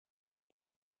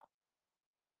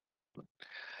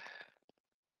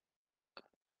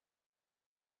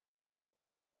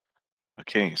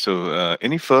Okay, so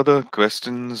any further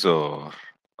questions or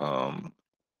um,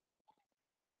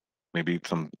 maybe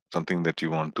something that you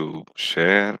want to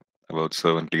share about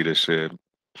servant leadership?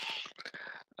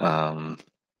 Um,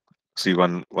 See,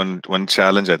 one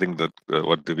challenge I think that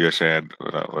what Divya shared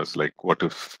was like, what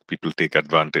if people take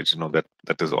advantage?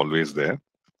 That is always there.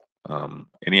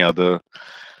 Any other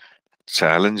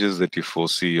challenges that you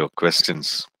foresee or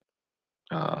questions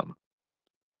um,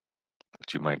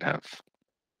 that you might have?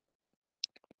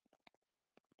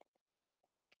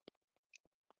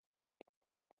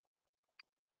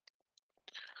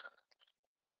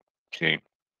 Okay.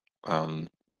 Um,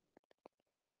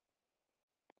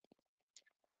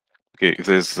 okay. If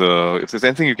there's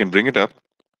anything, you can bring it up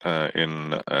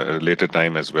in a later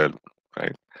time as well,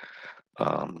 right?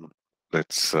 Um,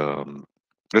 let's um,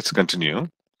 let's continue.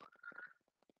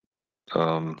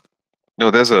 Um, no,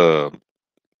 there is a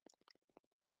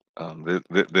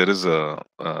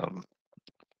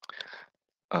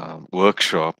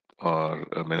workshop or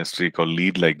a ministry called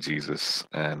Lead Like Jesus,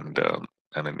 and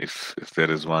I mean, if there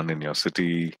is one in your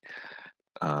city,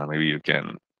 maybe you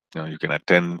can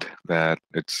attend that.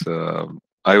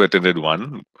 I've attended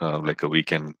one like a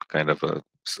weekend kind of a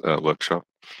workshop.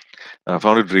 I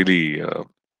found it really of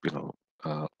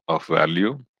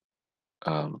value,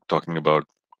 talking about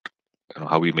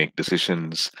how we make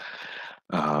decisions,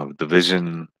 the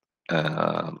vision,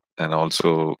 and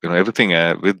also everything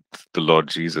with the Lord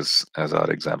Jesus as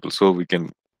our example. So we can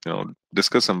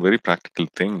discuss some very practical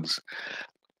things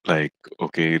like,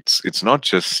 okay, it's not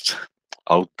just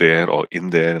out there or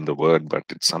in there in the Word, but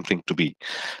it's something to be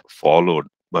followed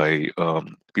by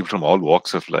people from all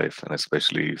walks of life, and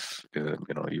especially if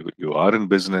you are in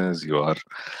business, you are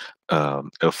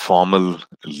a formal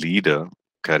leader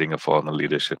carrying a formal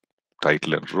leadership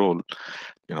title and role.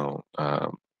 You know,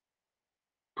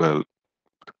 well,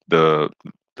 the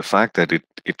the fact that it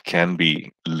can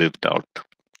be lived out,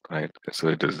 right? So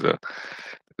it's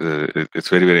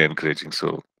very, very encouraging.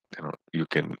 So you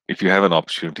can, if you have an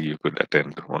opportunity, you could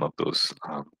attend one of those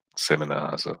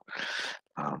seminars or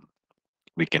um,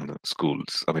 weekend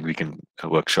schools. I mean, weekend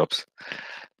workshops.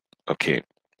 Okay.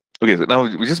 Okay. So now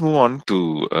we just move on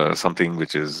to something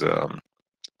which is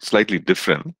slightly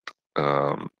different.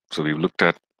 So we've looked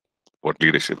at what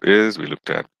leadership is. We looked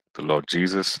at the Lord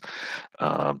Jesus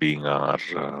being our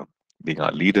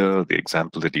leader, the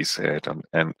example that he set, and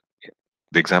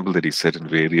the example that he set in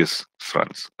various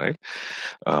fronts, right?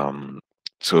 Um,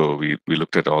 so we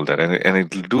looked at all that, and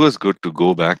it'll do us good to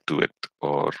go back to it,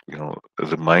 or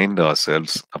remind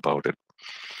ourselves about it,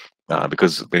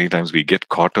 because many times we get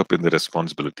caught up in the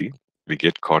responsibility, we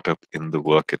get caught up in the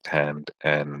work at hand,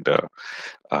 and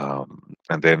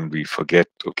then we forget,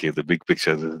 okay, the big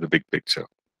picture. This is the big picture,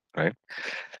 right?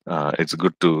 It's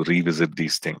good to revisit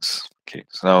these things. Okay,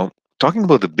 so now talking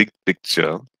about the big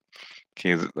picture.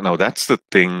 Okay, now that's the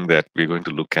thing that we're going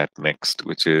to look at next,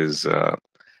 which is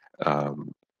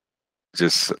um,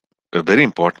 just a very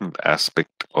important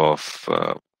aspect of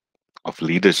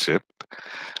leadership,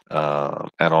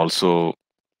 and also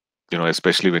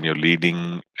especially when you're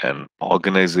leading an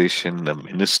organization, a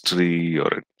ministry, or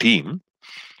a team.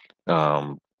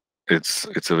 Um, it's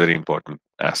a very important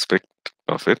aspect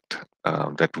of it,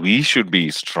 that we should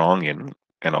be strong in,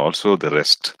 and also the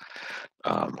rest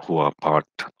who are part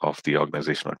of the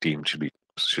organization or team should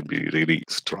be really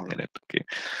strong in it. Okay,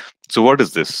 so what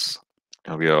is this?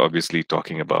 We are obviously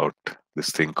talking about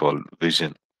this thing called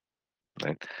vision,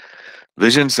 right?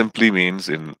 Vision simply means,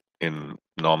 in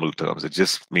normal terms, it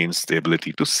just means the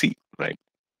ability to see, right?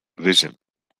 Vision,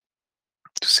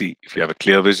 to see. If you have a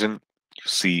clear vision, you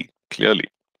see clearly.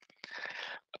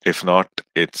 If not,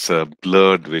 it's a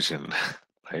blurred vision,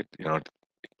 right? You're not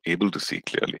able to see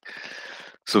clearly.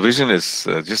 So vision is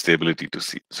just the ability to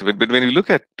see. So when you look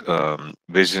at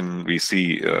vision, we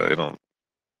see, in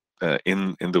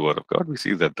the Word of God, we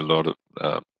see that the Lord,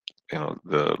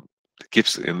 the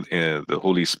gifts in the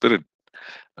Holy Spirit,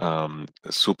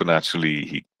 supernaturally,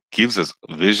 He gives us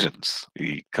visions.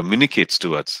 He communicates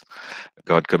to us.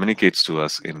 God communicates to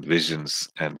us in visions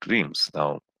and dreams.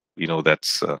 Now,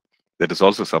 that is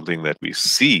also something that we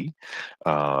see,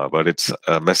 but it's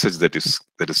a message that is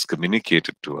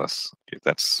communicated to us. Okay,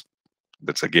 that's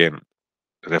again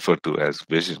referred to as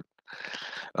vision.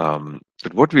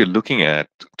 But what we're looking at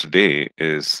today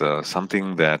is uh, uh,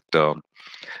 something that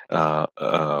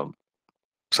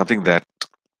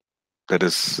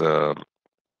is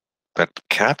that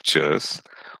captures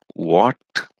what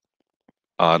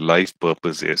our life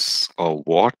purpose is, or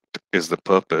what is the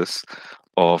purpose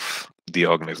of the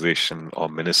organization or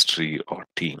ministry or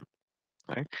team.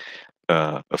 Right?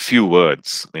 A few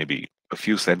words, maybe a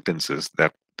few sentences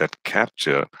that that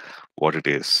capture what it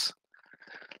is,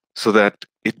 so that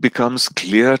it becomes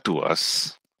clear to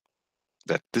us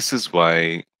that this is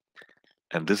why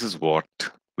and this is what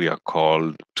we are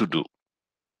called to do.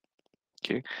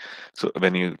 Okay, so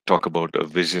when you talk about a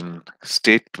vision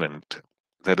statement,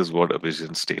 that is what a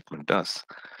vision statement does.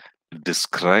 It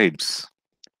describes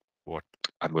what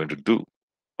I'm going to do,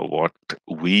 or what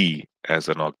we as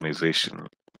an organization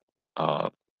uh,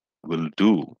 will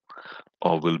do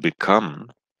or will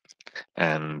become,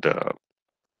 and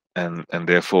and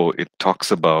therefore it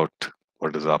talks about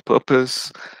what is our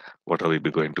purpose, what are we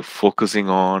going to focusing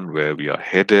on, where we are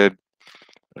headed,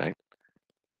 right,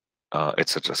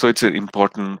 etc. So it's an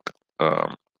important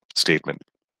um, statement.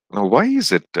 Now, why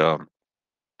is it?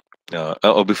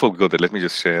 Before we go there, let me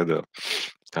just share the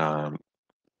um,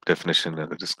 definition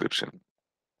and the description.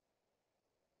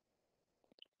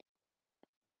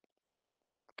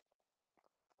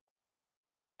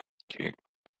 Okay.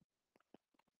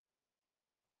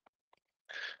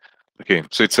 Okay.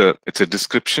 So it's a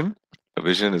description. A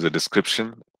vision is a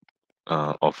description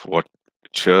of what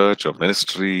church or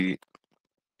ministry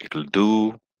it'll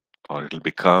do or it'll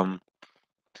become,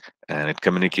 and it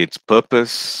communicates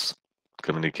purpose,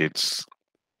 communicates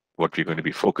what we're going to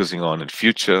be focusing on in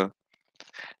future,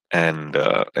 and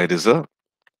it is a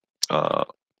uh,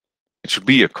 it should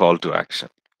be a call to action,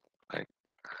 right?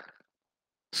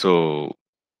 So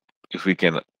if we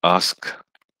can ask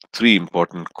three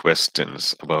important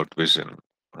questions about vision,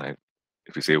 right?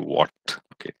 If we say what,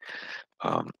 okay,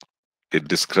 um, it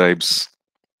describes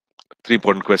three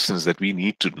important questions that we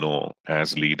need to know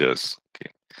as leaders,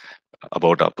 okay,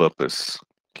 about our purpose.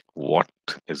 Okay, what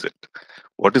is it?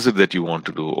 What is it that you want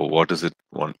to do, or what is it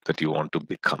that you want to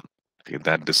become? Okay,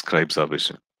 that describes our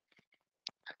vision.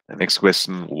 The next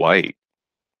question, why?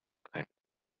 Right?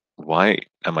 Why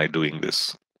am I doing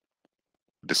this?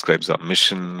 Describes our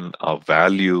mission, our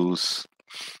values,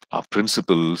 our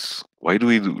principles. Why do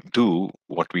we do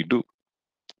what we do?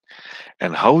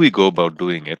 And how we go about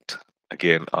doing it,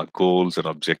 again, our goals and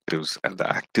objectives and the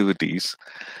activities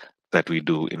that we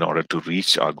do in order to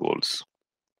reach our goals,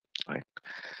 right?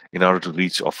 In order to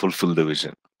reach or fulfill the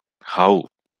vision. How?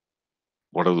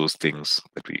 What are those things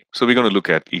that we? So we're going to look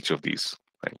at each of these,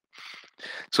 right?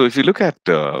 So if you look at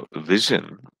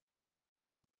vision,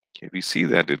 okay, we see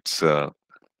that it's uh,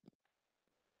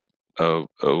 uh,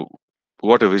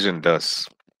 what a vision does.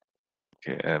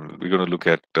 Okay, and we're going to look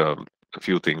at a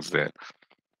few things there.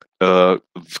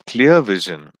 Clear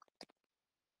vision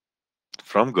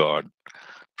from God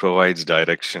provides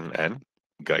direction and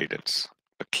guidance.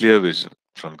 A clear vision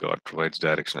from God provides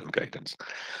direction and guidance.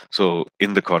 So,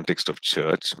 in the context of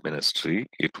church ministry,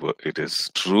 it is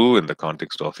true in the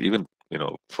context of even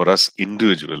for us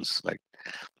individuals, like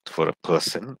for a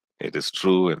person, it is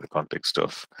true in the context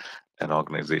of an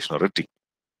organization or a team.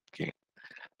 Okay,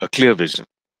 a clear vision,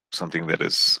 something that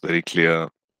is very clear,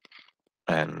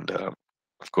 and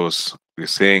of course, we're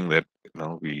saying that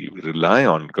we rely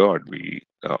on God, we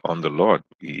on the Lord,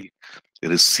 we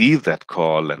receive that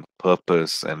call and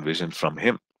purpose and vision from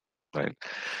Him, right?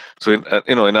 So,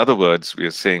 in other words, we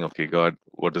are saying, okay, God,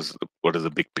 what is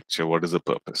the big picture? What is the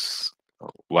purpose?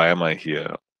 Why am I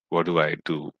here? What do I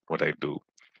do? What I do?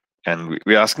 And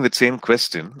we're asking the same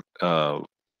question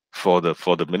for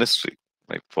the ministry,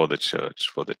 like for the church,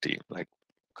 for the team, like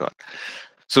God.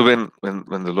 So when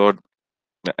the Lord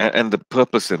and the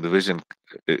purpose and the vision,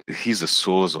 He's the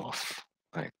source of,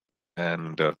 right?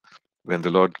 And when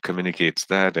the Lord communicates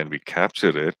that and we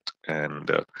capture it and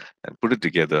put it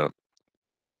together,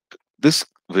 this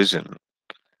vision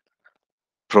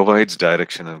provides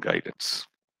direction and guidance.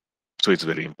 So it's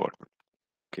very important.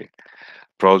 Okay.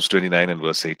 Proverbs 29 and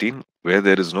verse 18, where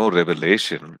there is no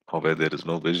revelation or where there is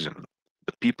no vision,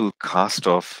 the people cast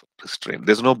off restraint.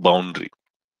 There's no boundary.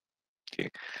 Okay.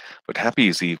 But happy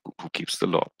is he who keeps the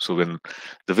law. So when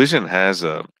the vision has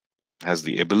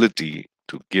the ability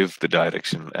to give the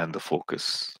direction and the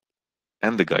focus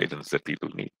and the guidance that people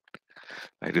need,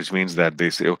 right? Which means that they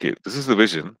say, okay, this is the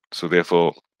vision, so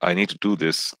therefore I need to do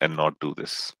this and not do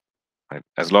this. Right?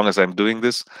 As long as I'm doing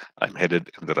this, I'm headed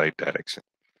in the right direction.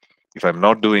 If I'm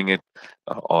not doing it,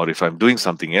 or if I'm doing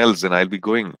something else, then I'll be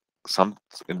going some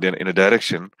in a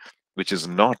direction which is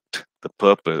not the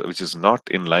purpose, which is not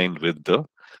in line with the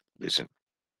vision.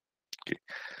 Okay.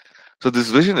 So this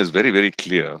vision is very, very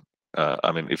clear.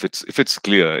 I mean, if it's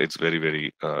clear, it's very,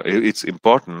 very it's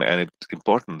important, and it's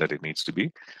important that it needs to be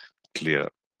clear,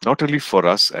 not only for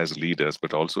us as leaders,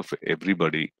 but also for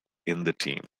everybody in the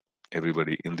team,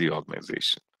 everybody in the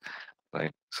organization,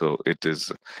 right? So it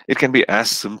can be as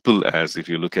simple as, if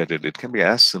you look at it, it can be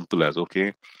as simple as,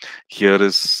 okay, here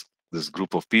is this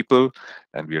group of people,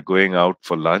 and we are going out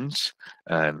for lunch,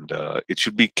 and it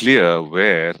should be clear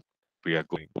where we are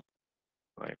going,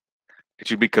 right? It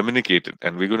should be communicated,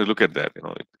 and we're going to look at that.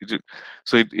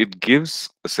 So it gives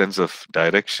a sense of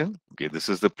direction. Okay, this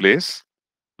is the place.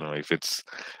 If it's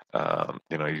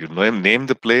you name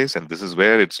the place, and this is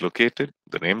where it's located.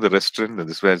 The name the restaurant, and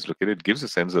this is where it's located. It gives a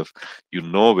sense of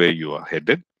where you are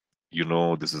headed.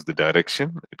 This is the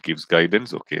direction. It gives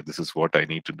guidance. Okay, this is what I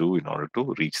need to do in order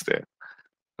to reach there.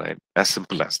 Right, as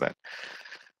simple as that.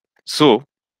 So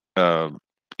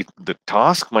the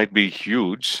task might be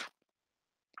huge.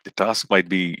 The task might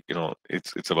be,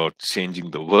 it's about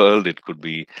changing the world. It could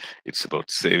be, it's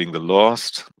about saving the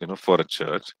lost, for a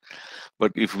church.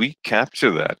 But if we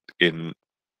capture that in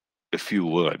a few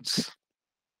words,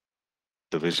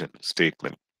 the vision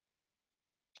statement,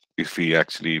 if we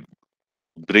actually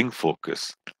bring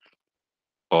focus,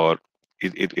 or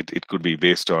it could be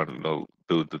based on,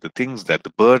 the things, that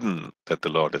the burden that the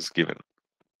Lord has given,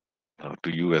 to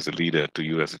you as a leader, to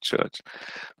you as a church.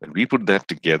 When we put that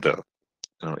together,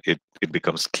 it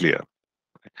becomes clear.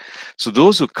 So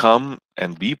those who come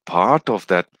and be part of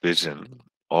that vision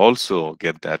also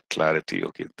get that clarity.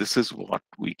 Okay, this is what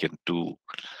we can do.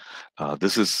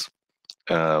 This is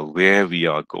where we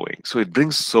are going. So it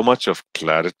brings so much of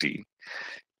clarity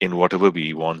in whatever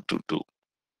we want to do.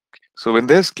 So when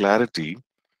there's clarity,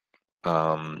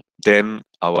 then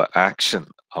our action,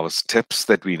 our steps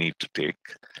that we need to take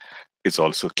is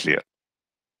also clear,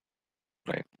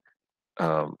 right?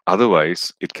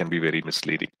 Otherwise, it can be very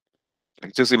misleading.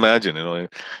 Like, just imagine,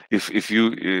 if if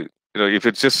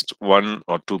it's just one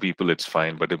or two people, it's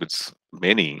fine. But if it's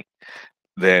many,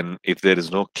 then if there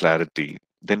is no clarity,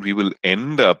 then we will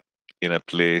end up in a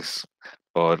place,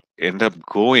 or end up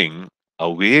going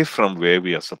away from where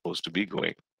we are supposed to be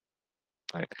going.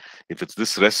 Right? If it's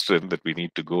this restaurant that we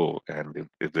need to go, and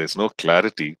if there's no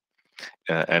clarity,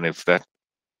 and if that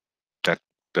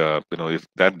if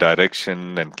that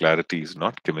direction and clarity is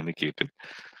not communicated,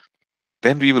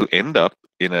 then we will end up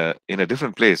in a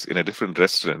different place, in a different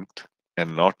restaurant,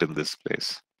 and not in this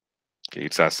place. Okay,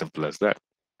 it's as simple as that.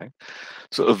 Right?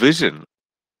 So a vision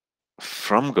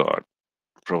from God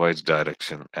provides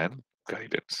direction and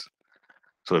guidance.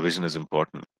 So a vision is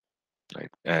important,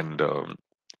 right? And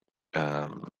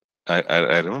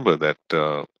I remember that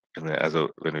when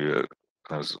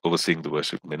I was overseeing the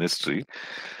worship ministry.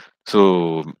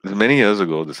 So many years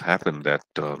ago, this happened that,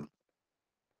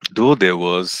 though there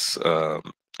was,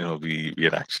 we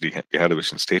had actually we had a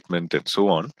vision statement and so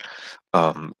on.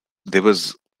 Um, there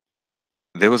was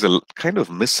kind of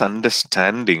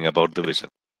misunderstanding about the vision,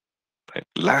 right?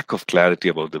 Lack of clarity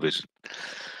about the vision,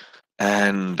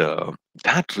 and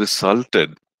that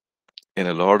resulted in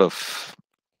a lot of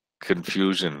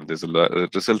confusion.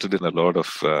 It resulted in a lot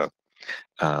of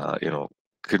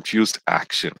confused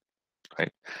action,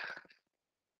 right?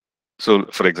 So,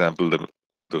 for example, the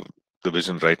the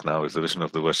vision right now is, the vision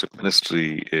of the worship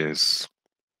ministry is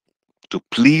to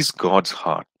please God's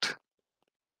heart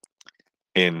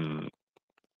in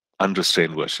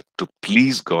unrestrained worship. To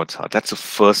please God's heart. That's the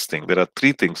first thing. There are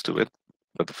three things to it,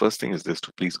 but the first thing is this: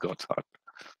 to please God's heart.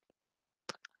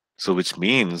 So, which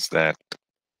means that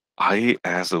I,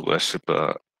 as a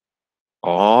worshiper,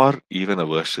 or even a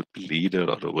worship leader,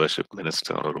 or a worship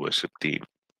minister, or a worship team,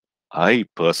 I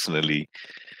personally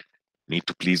need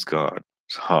to please God's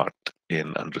heart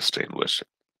in unrestrained worship.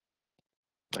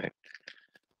 Right?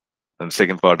 And the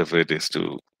second part of it is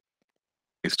to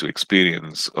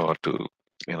experience, or to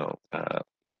you know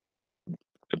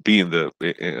be in the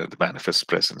manifest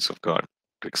presence of God,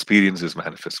 to experience His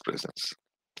manifest presence,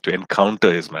 to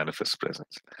encounter His manifest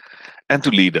presence, and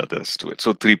to lead others to it.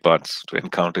 So three parts: to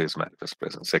encounter His manifest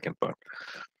presence. Second part.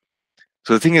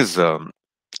 So the thing is, you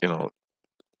know,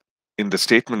 in the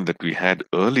statement that we had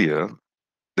earlier,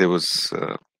 there was,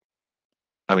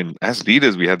 I mean, as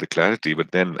leaders, we had the clarity,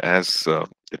 but then as a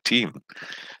team,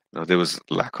 there was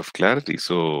lack of clarity.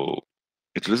 So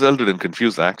it resulted in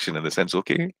confused action, in the sense,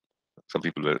 okay, some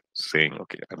people were saying,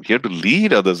 okay, I'm here to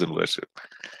lead others in worship.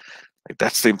 Like,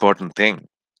 that's the important thing.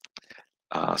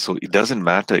 So it doesn't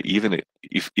matter, even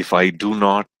if I do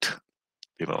not,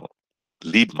 you know,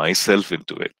 lead myself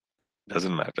into it.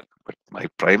 Doesn't matter. But my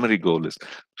primary goal is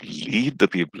to lead the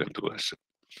people into worship.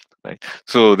 Right.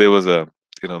 So there was a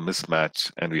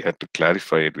mismatch, and we had to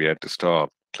clarify it. We had to stop,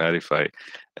 clarify,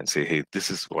 and say, hey, this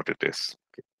is what it is.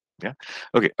 Okay. Yeah.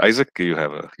 Okay, Isaac, you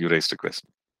raised a question.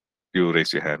 You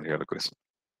raised your hand. You have a question.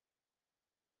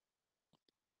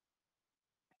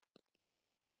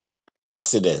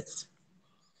 Coincidence.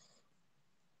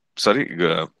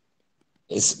 Sorry.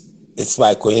 It's it's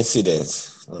by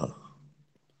coincidence. No.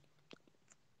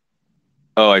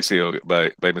 Oh, I see. Okay,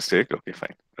 by mistake. Okay,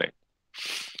 fine. Right.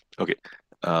 Okay.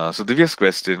 So Divya's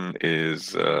question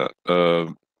is: a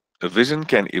vision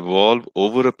can evolve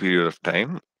over a period of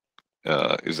time.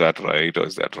 Is that right or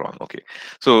is that wrong? Okay.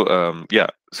 So yeah,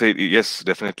 say yes,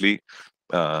 definitely.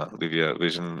 Divya,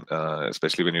 vision,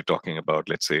 especially when you're talking about,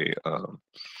 let's say,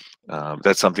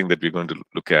 that's something that we're going to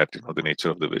look at. The nature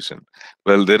of the vision.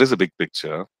 Well, there is a big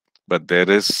picture, but there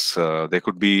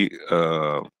could be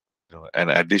an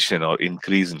addition or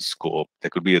increase in scope. There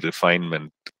could be a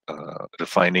refining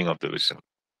of the vision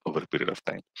over a period of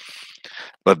time.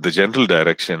 But the general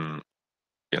direction,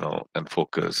 and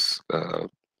focus,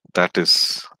 that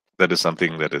is that is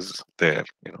something that is there.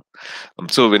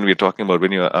 So when we're talking about,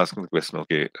 when you're asking the question,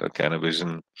 okay, can a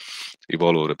vision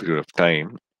evolve over a period of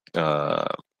time? Uh,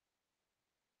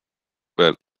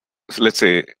 well, so let's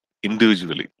say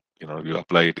individually, you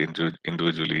apply it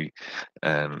individually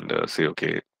and say,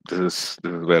 okay, this is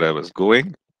where I was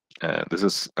going, and this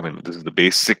is the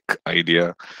basic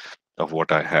idea of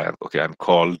what I have. Okay, I'm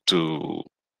called to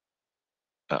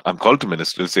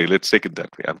minister. Let's take it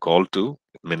that way. I'm called to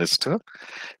minister,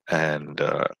 and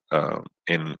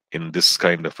in this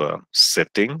kind of a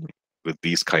setting with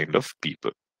these kind of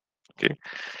people. Okay,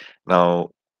 now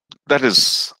that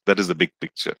is the big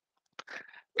picture.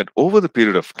 But over the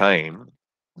period of time,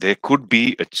 there could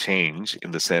be a change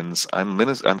in the sense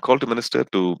I'm called to minister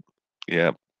to,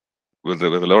 yeah. Where the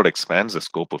Lord expands the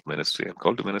scope of ministry, I'm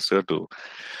called to minister to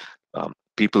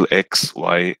people X,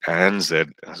 Y, and Z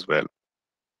as well,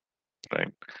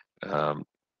 right? Um,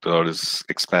 the Lord is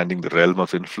expanding the realm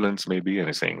of influence, maybe, and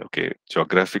He's saying, okay,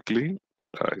 geographically,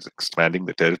 He's expanding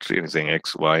the territory, and He's saying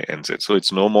X, Y, and Z. So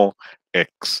it's no more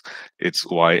X, it's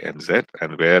Y and Z,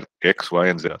 and where X, Y,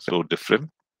 and Z are so different,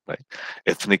 right?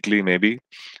 Ethnically, maybe.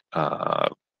 Uh,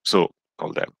 so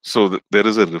all that. So there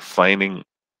is a refining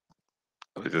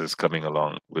which is coming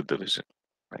along with the vision,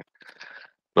 right?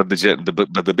 But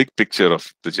the big picture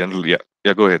of the general, yeah,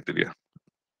 yeah. Go ahead, Divya.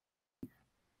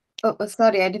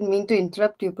 Sorry, I didn't mean to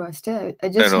interrupt you, Pastor. I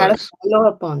No, just no had a worries. follow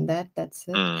up on that. That's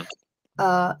it.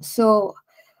 Mm, So,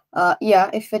 yeah,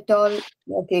 if at all,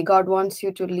 okay, God wants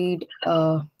you to lead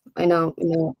in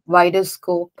a wider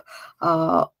scope,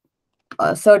 uh,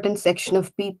 a certain section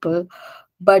of people,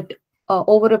 but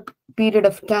over a period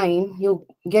of time, you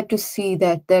get to see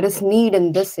that there is need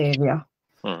in this area.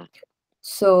 mm,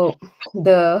 So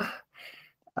the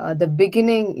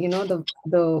beginning,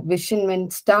 the vision when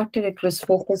it started, it was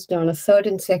focused on a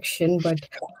certain section, but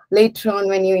later on,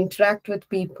 when you interact with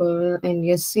people and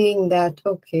you're seeing that,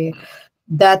 okay,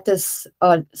 that is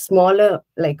a smaller,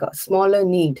 like a smaller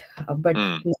need, but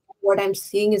mm. what I'm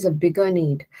seeing is a bigger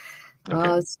need.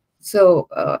 Okay. So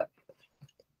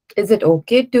is it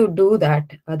okay to do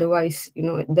that? Otherwise,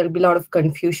 there'll be a lot of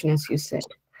confusion, as you said.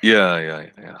 Yeah, yeah,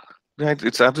 yeah. Yeah,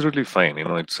 it's absolutely fine.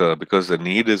 It's because the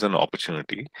need is an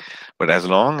opportunity, but as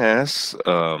long as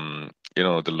the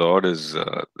Lord is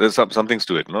there's some things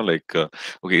to it. Like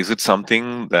okay, is it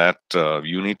something that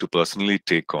you need to personally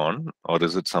take on, or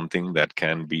is it something that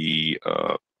can be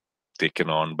taken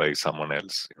on by someone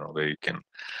else? Where you can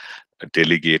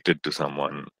delegate it to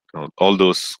someone. All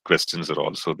those questions are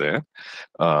also there.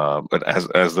 But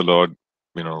as the Lord,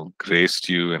 graced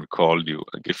you and called you,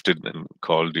 gifted and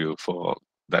called you for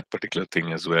that particular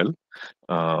thing as well.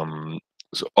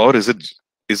 So, or is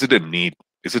it a need?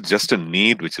 Is it just a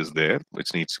need which is there,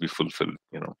 which needs to be fulfilled?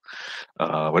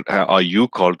 But are you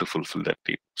called to fulfill that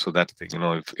need? So that's the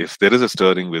thing. If there is a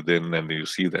stirring within, and you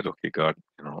see that, okay, God,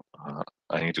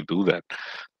 I need to do that,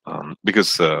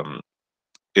 because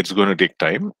it's going to take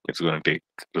time, it's going to take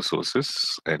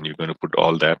resources, and you're going to put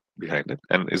all that behind it.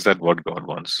 And is that what God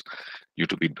wants you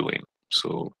to be doing?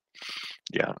 So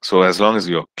yeah, so as long as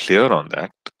you're clear on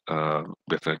that,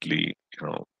 definitely,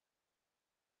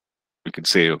 we can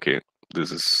say, okay,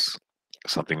 this is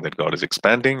something that God is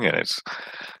expanding,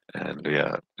 and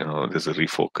yeah, there's a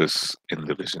refocus in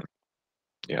the vision.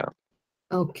 Yeah.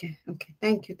 Okay.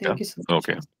 Thank you. Yeah. Thank you so much.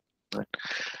 Okay. Right.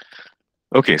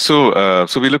 Okay, so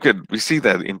we see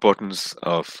that the importance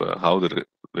of how the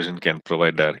vision can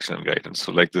provide direction and guidance.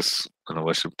 So like this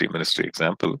worship team ministry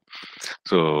example,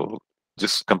 so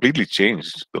just completely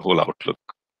changed the whole outlook.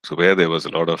 So where there was a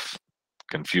lot of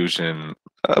confusion,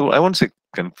 I won't say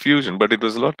confusion, but it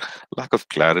was a lack of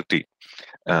clarity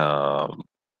um,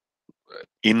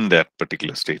 in that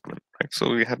particular statement, right?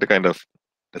 So we had to kind of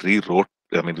rewrote.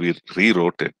 We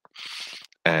rewrote it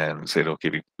and said,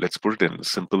 okay, let's put it in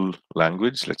simple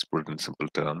language, let's put it in simple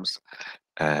terms,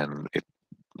 and it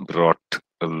brought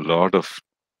a lot of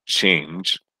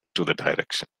change to the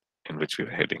direction in which we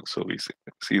were heading. So we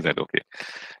see that, okay,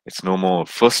 it's no more,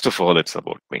 first of all, it's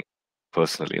about me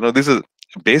personally. This is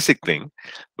basic thing,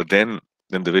 but then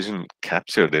the vision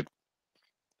captured it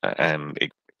and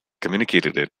it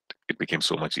communicated it. It became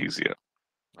so much easier,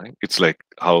 right? It's like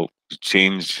how you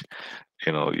change,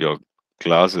 your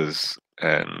glasses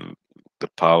and the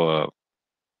power,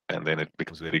 and then it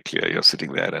becomes very clear. You're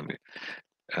sitting there, and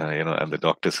and the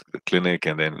doctor's clinic,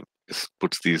 and then just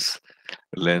puts these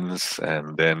lenses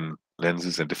and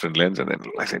different lens, and then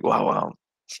I think, wow,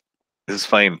 this is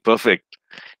fine, perfect.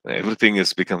 Everything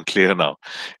has become clear now.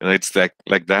 It's like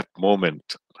that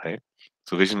moment, right?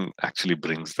 So vision actually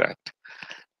brings that.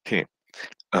 Okay,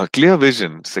 clear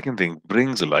vision. Second thing,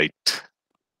 brings light,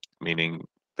 meaning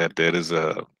that there is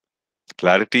a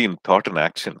clarity in thought and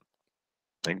action.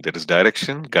 Like there is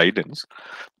direction, guidance,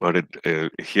 but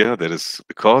here there is,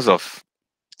 because of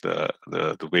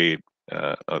the way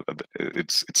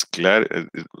it's clear,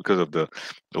 because of the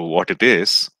what it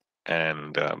is,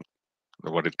 and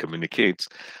what it communicates.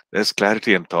 There's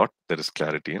clarity in thought, there is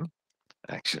clarity in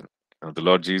action. The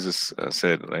Lord Jesus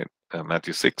said, right,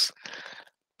 Matthew 6,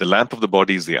 the lamp of the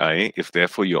body is the eye. If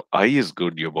therefore your eye is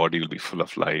good, your body will be full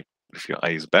of light. If your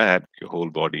eye is bad, your whole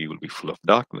body will be full of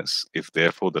darkness. If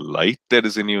therefore the light that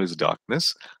is in you is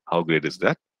darkness, how great is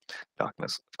that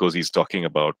darkness? Of course, he's talking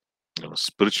about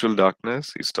spiritual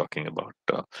darkness. He's talking about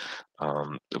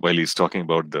while he's talking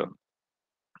about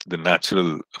the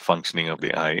natural functioning of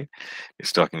the eye,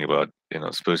 he's talking about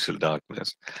spiritual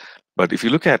darkness. But if you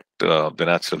look at the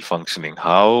natural functioning,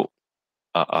 how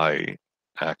our eye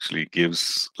actually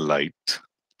gives light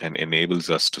and enables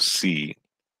us to see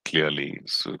clearly,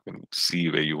 so you can see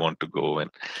where you want to go, and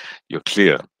you're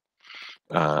clear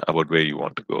about where you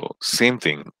want to go. Same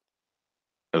thing,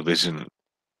 a vision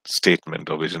statement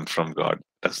or vision from God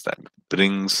does that,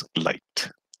 brings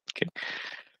light. Okay.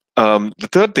 The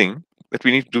third thing that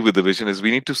we need to do with the vision is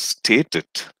we need to state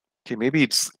it. Okay, maybe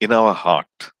it's in our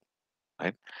heart,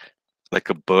 right? Like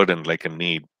a burden, like a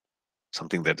need,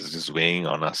 something that is just weighing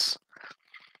on us.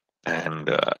 And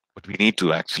but we need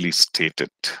to actually state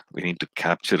it. We need to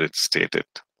capture it, state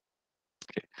it.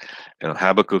 Okay.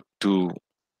 Habakkuk 2,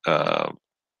 the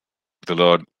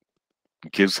Lord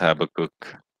gives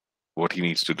Habakkuk what he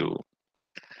needs to do,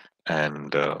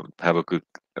 and Habakkuk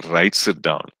writes it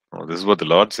down. Oh, this is what the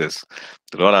Lord says.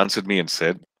 The Lord answered me and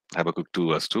said, Habakkuk 2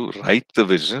 verse 2, write the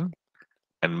vision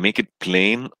and make it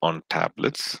plain on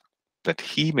tablets, that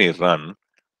he may run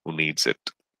who needs it.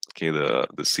 Okay, the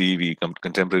CEV,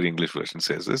 Contemporary English Version,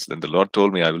 says this. Then the Lord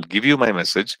told me, I will give you my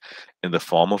message in the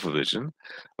form of a vision.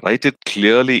 Write it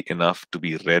clearly enough to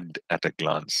be read at a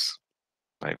glance.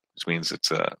 Right, which means it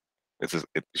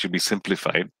should be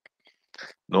simplified,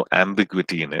 no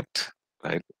ambiguity in it.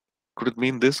 Right, could it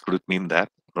mean this? Could it mean that?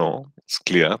 No, it's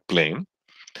clear, plain,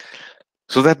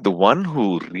 so that the one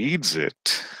who reads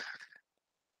it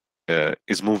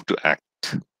is moved to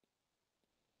act.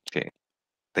 Okay,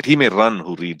 that he may run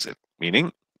who reads it,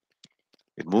 meaning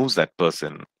it moves that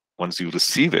person. Once you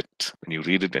receive it, when you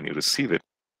read it and you receive it,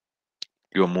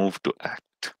 you're moved to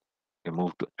act. You're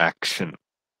moved to action,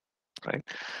 right?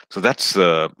 So that's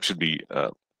should be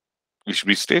it should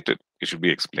be stated. It should be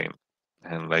explained.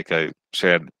 And like I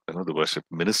shared, the worship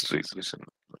ministry's vision,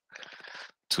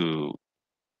 to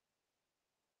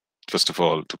first of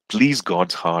all to please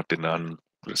God's heart in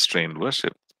unrestrained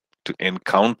worship, to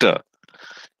encounter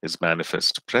His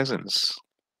manifest presence,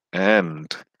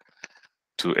 and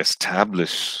to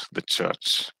establish the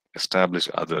church, establish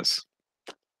others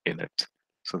in it.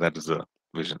 So that is the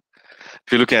vision.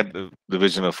 If you look at the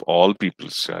vision of All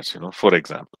People's Church, for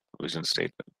example, vision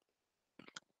statement.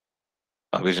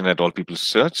 Our vision at All People's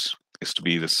Church is to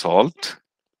be the salt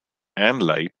and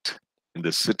light in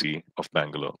the city of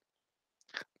Bangalore,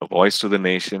 a voice to the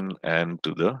nation and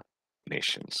to the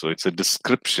nation. So it's a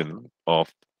description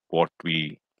of what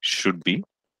we should be.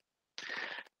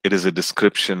 It is a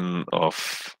description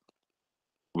of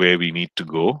where we need to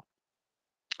go,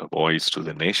 a voice to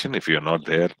the nation, if you're not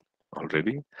there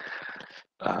already,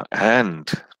 and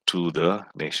to the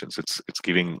nations. It's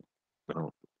giving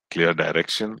clear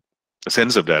direction, a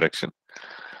sense of direction,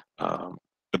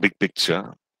 a big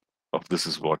picture of this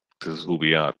is who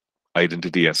we are.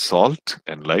 Identity as salt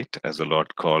and light, as the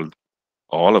Lord called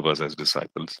all of us as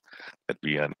disciples, that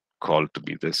we are called to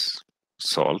be this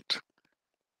salt,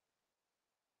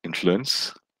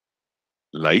 influence,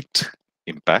 light,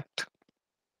 impact.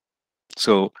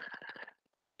 So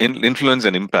influence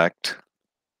and impact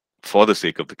for the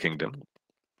sake of the kingdom,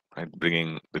 right?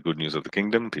 Bringing the good news of the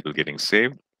kingdom, people getting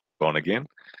saved, born again.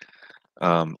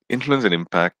 Influence and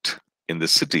impact in the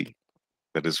city,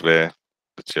 that is where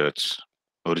the church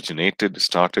originated,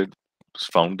 started, was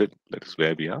founded, that is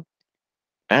where we are.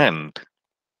 And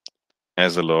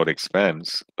as the Lord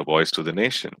expands, a voice to the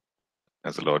nation,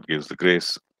 as the Lord gives the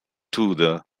grace to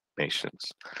the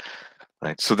nations.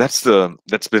 Right. So that's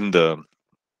been the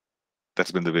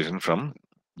vision from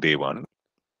day one,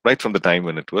 right from the time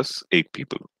when it was 8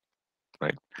 people.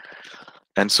 Right.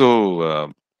 And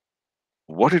so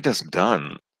what it has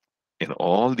done in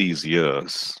all these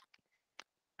years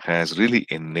has really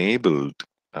enabled,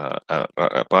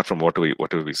 apart from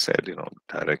whatever we said,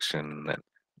 direction and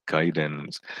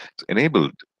guidance, it's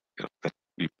enabled, that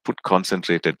we put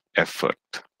concentrated effort,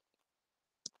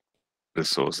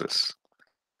 resources,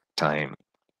 time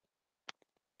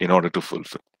in order to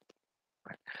fulfill.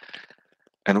 Right?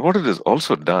 And what it has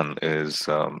also done is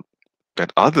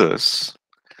that others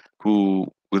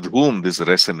with whom this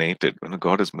resonated,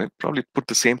 God has probably put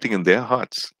the same thing in their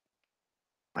hearts,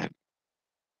 right?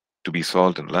 To be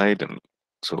salt and light, and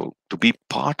so to be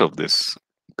part of this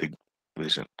big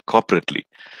vision corporately,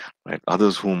 right?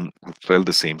 Others who felt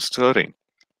the same stirring,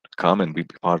 come and be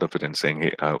part of it and saying,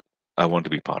 hey, I want to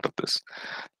be part of this.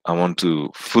 I want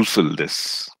to fulfill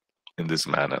this in this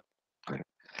manner. Right?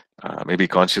 Maybe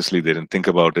consciously they didn't think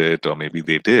about it, or maybe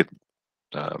they did,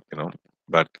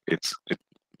 but it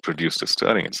produced a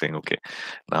stirring and saying, okay,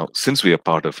 now since we are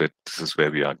part of it, this is where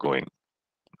we are going.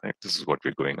 Right? This is what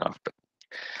we're going after.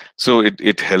 So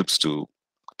it helps to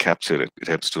capture it. It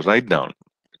helps to write down.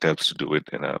 It helps to do it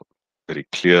in a very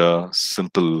clear,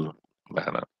 simple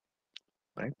manner.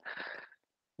 Right.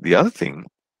 The other thing,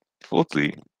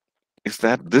 fourthly, is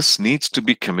that this needs to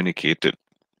be communicated.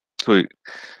 So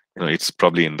it's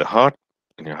probably in the heart,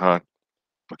 in your heart.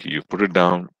 Okay, you put it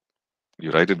down,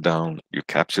 you write it down, you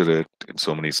capture it in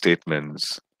so many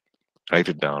statements, write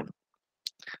it down.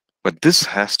 But this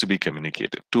has to be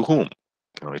communicated to whom?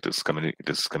 It is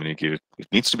communicated. It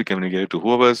needs to be communicated to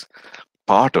whoever's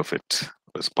part of it,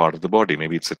 as part of the body.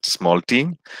 Maybe it's a small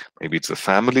team, maybe it's a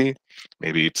family,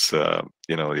 maybe it's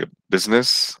your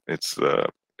business, it's the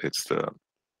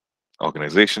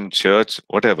organization, church,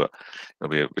 whatever.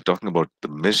 We're talking about the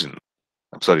mission.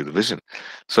 I'm sorry, the vision.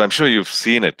 So I'm sure you've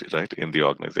seen it, right, in the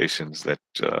organizations that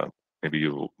maybe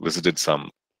you visited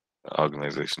some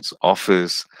organization's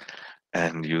office,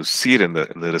 and you see it in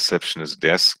the receptionist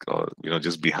desk, or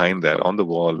just behind that on the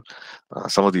wall.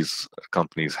 Some of these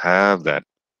companies have that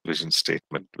vision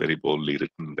statement very boldly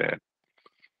written there.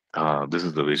 This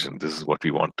is the vision. This is what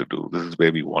we want to do. This is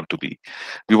where we want to be.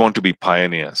 We want to be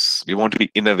pioneers. We want to be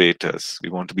innovators. We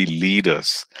want to be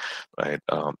leaders, right?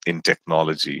 In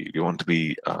technology, we want to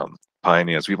be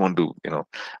pioneers. We want to,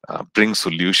 bring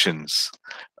solutions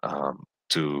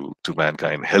to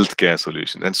mankind, healthcare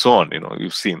solutions, and so on.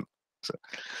 You've seen.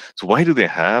 So why do they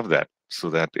have that?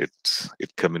 So that it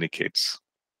communicates.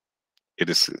 It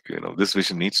is, this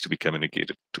vision needs to be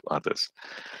communicated to others,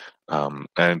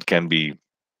 and can be.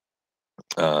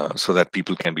 So that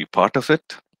people can be part of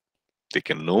it. They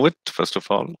can know it, first of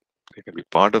all. They can be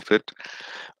part of it.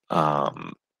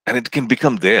 And it can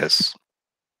become theirs,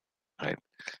 right?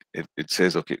 It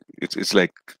says, okay, it's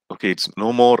like, okay, it's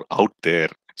no more out there.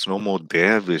 It's no more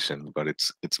their vision, but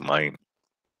it's mine.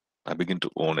 I begin to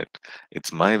own it.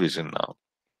 It's my vision now.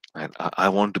 And I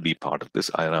want to be part of this,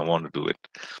 and I want to do it.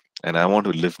 And I want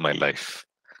to live my life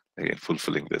in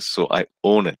fulfilling this. So I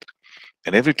own it.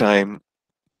 And every time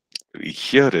we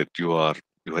hear it, you are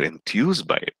enthused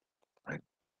by it. Right?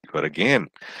 You are again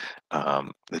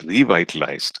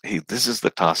revitalized. Hey, this is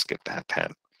the task at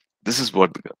hand. This is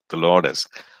what the Lord has.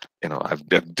 I've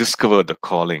discovered the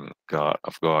calling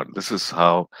of God. This is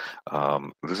how.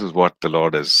 This is what the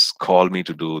Lord has called me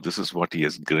to do. This is what He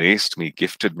has graced me,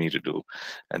 gifted me to do.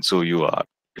 And so you are,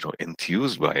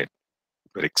 enthused by it.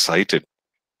 You're excited,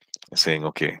 saying,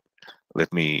 "Okay,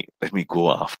 let me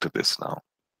go after this now."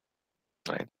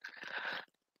 Right.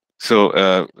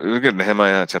 So look at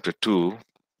Nehemiah chapter 2,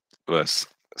 verse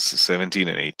 17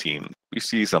 and 18. We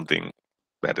see something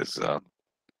that is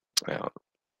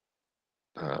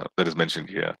mentioned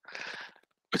here,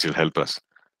 which will help us.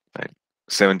 Right?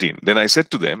 17. Then I said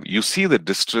to them, "You see the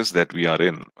distress that we are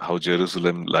in, how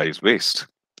Jerusalem lies waste,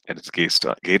 and its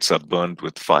gates are burned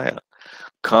with fire.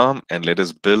 Come and let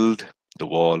us build the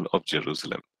wall of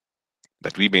Jerusalem,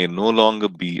 that we may no longer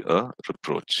be a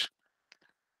reproach."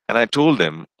 And I told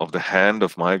them of the hand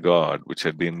of my God, which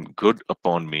had been good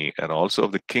upon me, and also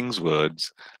of the king's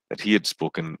words that he had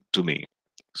spoken to me.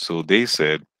 So they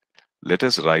said, "Let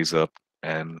us rise up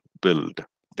and build."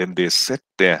 Then they set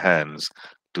their hands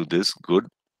to this good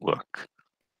work.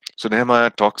 So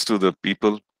Nehemiah talks to the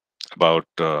people about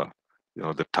the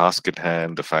task at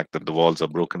hand, the fact that the walls are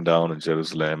broken down in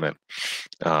Jerusalem,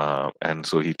 and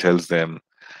so he tells them,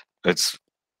 "Let's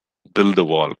build the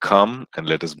wall. Come and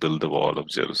let us build the wall of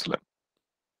Jerusalem."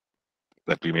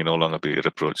 that we may no longer be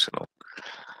reproached,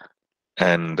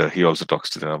 And he also talks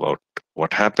to them about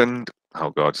what happened, how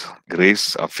God's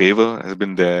grace, our favor has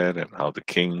been there, and how the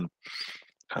king,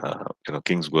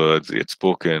 king's words he had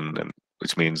spoken, and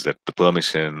which means that the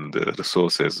permission, the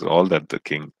resources, all that the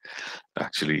king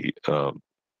actually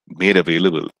made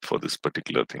available for this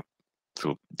particular thing.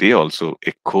 So they also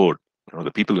echoed,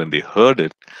 the people when they heard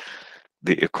it,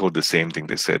 they echoed the same thing.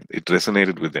 They said it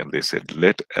resonated with them. They said,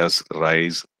 "Let us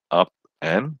rise up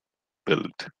and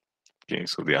build." Okay,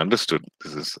 so they understood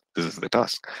this is the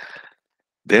task.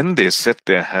 Then they set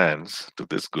their hands to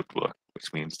this good work,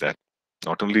 which means that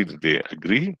not only did they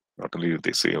agree, not only did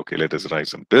they say, "Okay, let us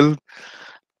rise and build,"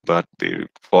 but they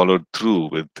followed through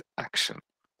with action.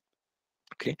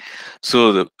 Okay, so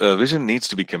the vision needs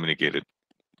to be communicated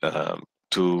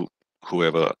to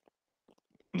whoever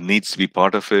needs to be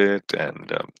part of it, and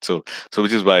so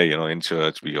which is why in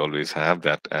church we always have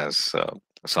that as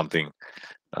something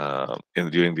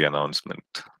during the announcement,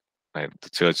 right? The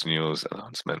church news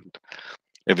announcement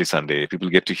every Sunday. People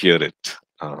get to hear it.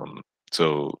 So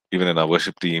even in our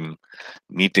worship team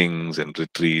meetings and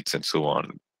retreats and so on,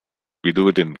 we do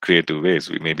it in creative ways.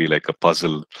 We maybe like a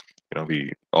puzzle,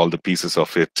 we all the pieces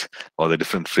of it, all the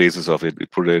different phrases of it, we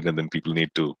put it, and then people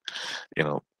need to,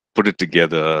 put it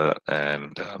together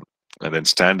and then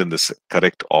stand in this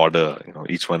correct order.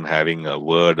 Each one having a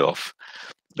word of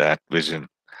that vision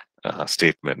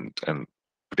statement and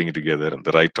putting it together in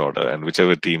the right order, and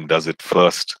whichever team does it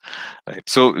first, right?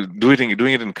 So doing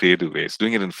it in creative ways,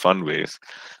 doing it in fun ways,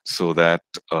 so that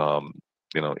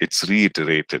it's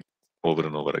reiterated over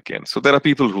and over again. So there are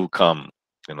people who come,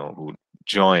 who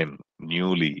join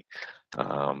newly,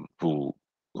 who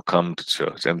come to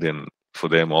church, and then for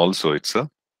them also it's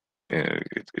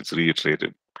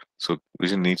reiterated. So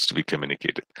vision needs to be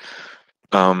communicated.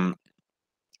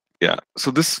 Yeah. So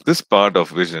this part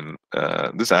of vision,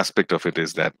 this aspect of it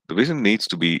is that the vision needs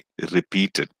to be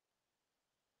repeated.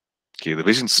 Okay, the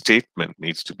vision statement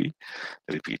needs to be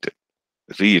repeated,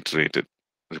 reiterated,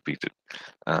 repeated.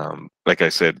 Like I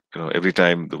said, every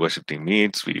time the worship team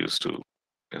meets, we used to,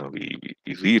 we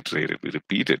reiterate it, we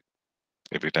repeat it.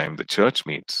 Every time the church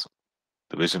meets,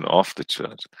 the vision of the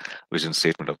church, vision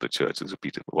statement of the church is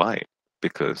repeated. Why?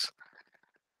 Because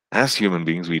as human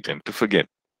beings, we tend to forget.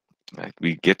 Right?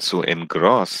 We get so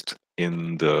engrossed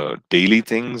in the daily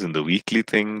things, in the weekly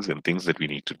things, and things that we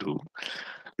need to do.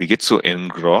 We get so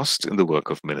engrossed in the work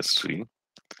of ministry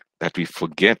that we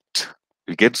forget.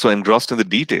 We get so engrossed in the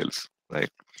details, right?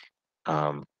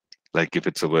 Like if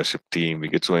it's a worship team, we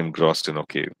get so engrossed in,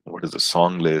 okay, what is the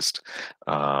song list?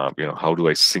 How do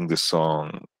I sing this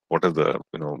song? What are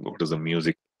what is the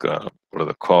music? What are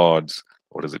the chords?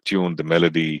 What is the tune, the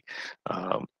melody?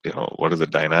 What is the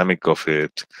dynamic of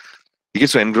it? We get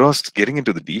so engrossed getting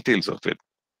into the details of it.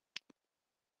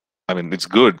 I mean, it's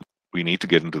good. We need to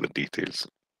get into the details,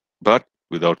 but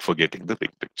without forgetting the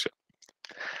big picture.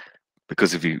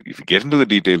 Because if you get into the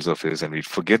details of it and we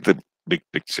forget the big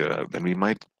picture, then we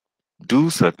might do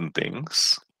certain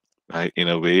things, right, in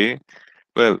a way.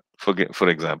 Well, for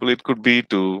example, it could be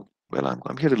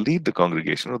I'm here to lead the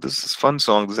congregation. Oh, this is a fun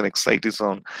song. This is an exciting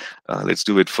song. Let's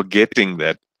do it. Forgetting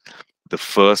that the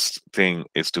first thing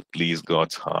is to please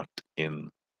God's heart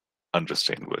in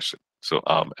unrestrained worship. So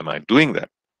am I doing that?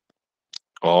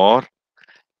 Or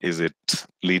is it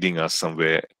leading us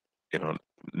somewhere,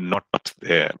 not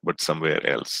there, but somewhere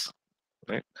else,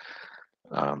 right?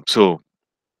 So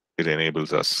it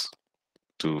enables us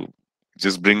to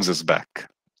just brings us back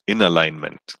in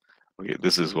alignment. Okay,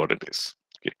 this is what it is.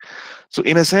 Okay, so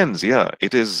in a sense, yeah,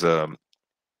 it is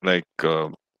like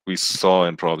we saw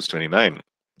in Proverbs 29.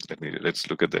 Let's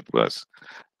look at that verse.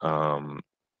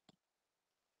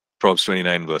 Proverbs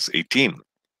 29, verse 18.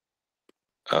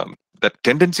 That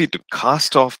tendency to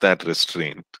cast off that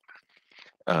restraint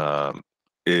um,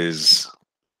 is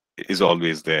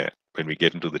always there when we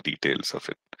get into the details of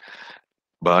it.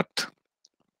 But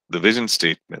the vision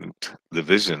statement, the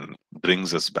vision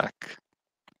brings us back.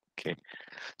 Okay,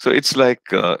 so it's like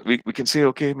we can say,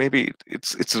 okay, maybe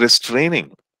it's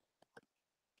restraining.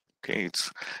 Okay,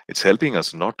 it's helping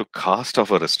us not to cast off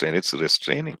a restraint. It's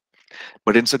restraining,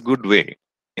 but it's a good way.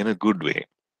 In a good way,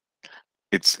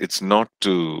 it's not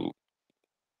to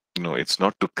it's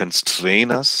not to constrain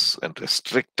us and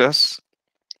restrict us.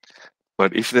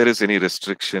 But if there is any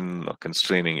restriction or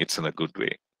constraining, it's in a good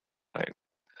way, right?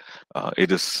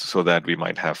 It is so that we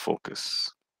might have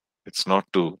focus. It's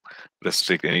not to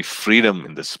restrict any freedom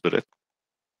in the spirit,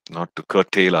 not to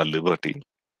curtail our liberty,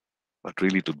 but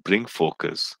really to bring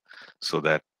focus so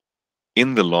that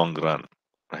in the long run,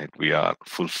 right, we are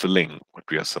fulfilling what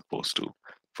we are supposed to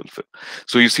fulfill.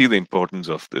 So you see the importance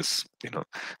of this,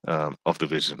 of the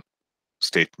vision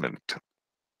statement,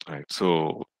 right?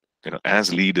 So,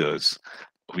 as leaders,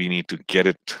 we need to get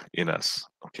it in us.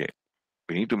 Okay,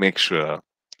 we need to make sure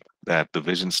that the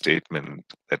vision statement,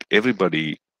 that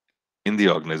everybody in the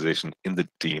organization, in the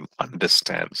team,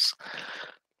 understands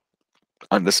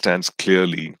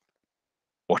clearly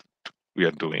what we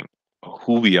are doing,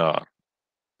 who we are,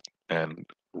 and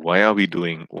why are we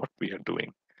doing what we are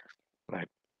doing, right?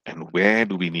 And where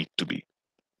do we need to be,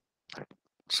 right?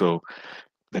 So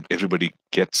that everybody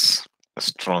gets a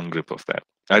strong grip of that.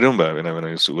 I remember when I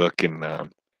used to work in.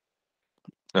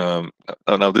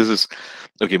 Now this is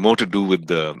okay, more to do with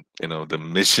the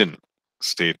mission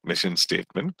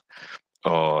statement,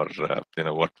 or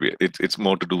what it's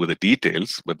more to do with the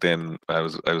details. But then I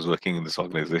was working in this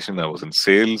organization. I was in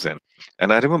sales, and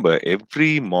I remember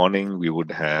every morning we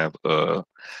would have a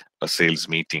sales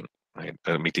meeting, right?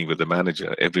 A meeting with the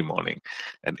manager every morning,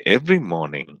 and every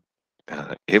morning,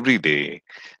 every day,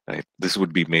 right, this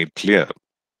would be made clear.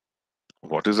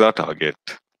 What is our target?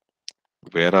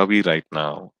 Where are we right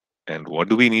now? And what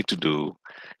do we need to do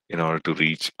in order to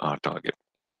reach our target?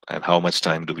 And how much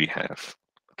time do we have?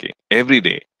 Okay, every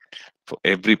day, for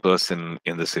every person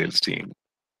in the sales team,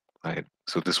 right?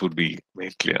 So this would be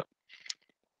made clear.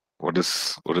 What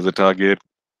is the target?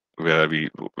 Where are we?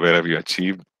 Where have we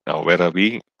achieved? Now, where are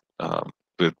we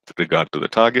with regard to the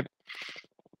target?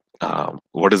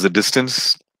 What is the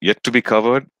distance yet to be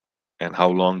covered? And how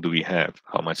long do we have?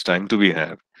 How much time do we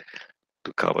have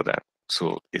to cover that?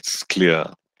 So it's clear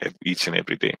each and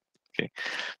every day. Okay.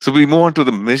 So we move on to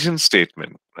the mission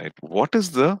statement, right? What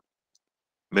is the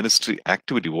ministry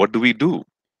activity? What do we do,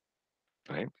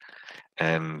 right?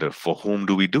 And for whom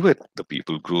do we do it? The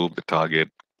people group, the target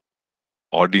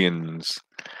audience,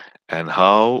 and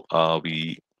how are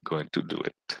we going to do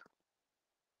it,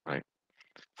 right?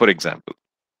 For example,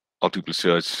 All People's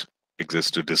Church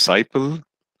exists to disciple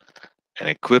and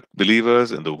equip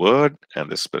believers in the Word and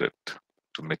the Spirit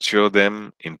to mature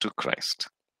them into Christ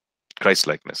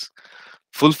likeness,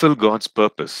 fulfill God's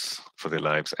purpose for their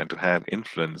lives, and to have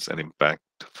influence and impact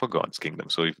for God's kingdom.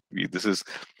 So this is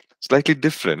slightly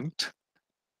different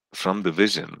from the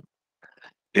vision.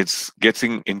 It's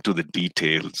getting into the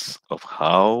details of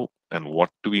how and what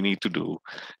do we need to do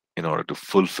in order to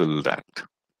fulfill that,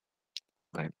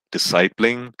 right?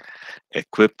 Discipling,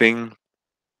 equipping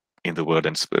in the Word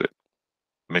and Spirit,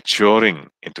 maturing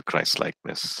into Christ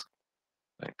likeness,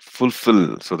 right?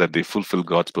 Fulfill, so that they fulfill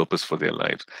God's purpose for their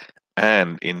lives,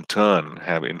 and in turn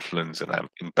have influence and have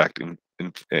impact.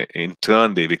 In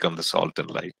turn, they become the salt and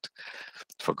light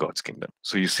for God's kingdom.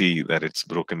 So you see that it's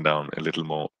broken down a little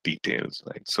more details,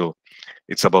 right? So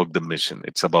it's about the mission,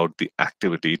 it's about the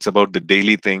activity, it's about the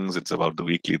daily things, it's about the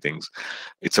weekly things,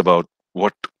 it's about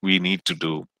what we need to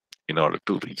do in order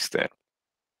to reach there.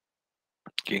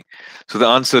 Okay, so the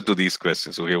answer to these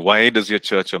questions, okay, why does your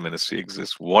church or ministry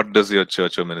exist? What does your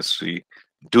church or ministry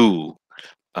do?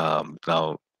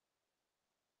 Now,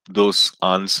 those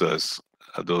answers,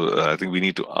 I think we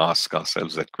need to ask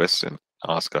ourselves that question,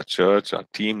 ask our church, our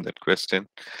team that question.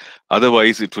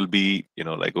 Otherwise, it will be,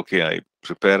 like, okay, I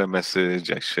prepare a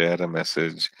message, I share a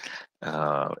message,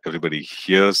 everybody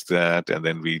hears that, and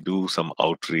then we do some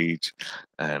outreach,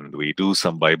 and we do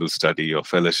some Bible study or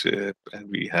fellowship, and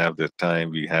we have the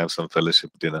time, we have some fellowship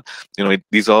dinner.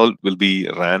 These all will be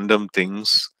random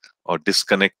things or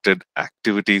disconnected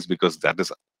activities, because that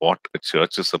is what a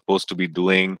church is supposed to be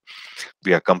doing.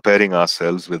 We are comparing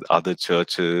ourselves with other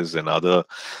churches and other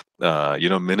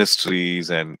ministries,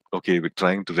 and okay, we're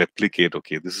trying to replicate,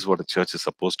 okay, this is what a church is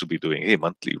supposed to be doing. Hey,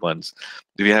 monthly once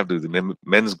we have the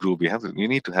men's group, we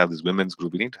need to have this women's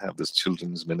group, we need to have this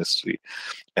children's ministry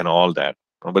and all that.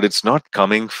 But it's not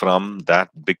coming from that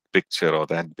big picture or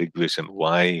that big vision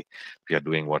why we are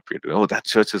doing what we're doing. Oh, that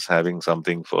church is having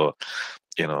something for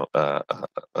a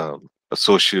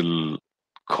social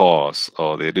cause,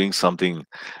 or they're doing something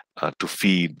to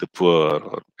feed the poor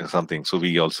or something, so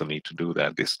we also need to do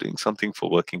that. They're doing something for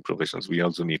working professionals, we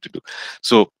also need to do.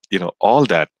 So all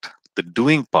that, the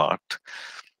doing part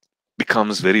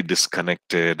becomes very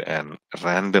disconnected and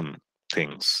random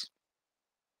things,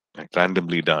 like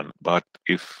randomly done. But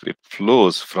if it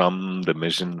flows from the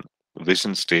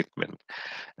vision statement,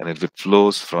 and if it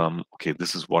flows from, okay,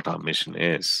 this is what our mission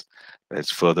is,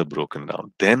 it's further broken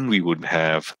down, then we would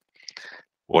have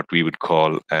what we would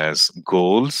call as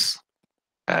goals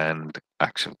and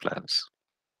action plans,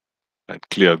 right?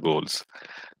 Clear goals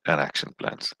and action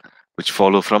plans, which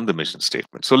follow from the mission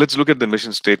statement. So let's look at the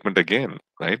mission statement again,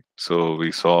 right? So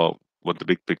we saw what the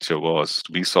big picture was: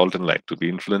 to be salt and light, to be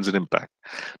influence and impact,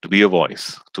 to be a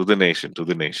voice to the nation, to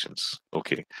the nations.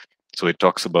 Okay, so it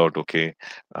talks about, okay,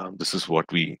 this is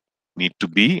what we need to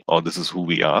be, or this is who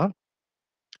we are,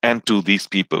 and to these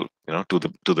people,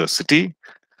 to the city,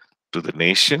 to the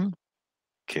nation,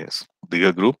 okay,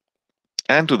 bigger group,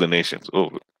 and to the nations. Oh,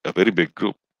 a very big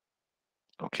group.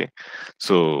 Okay,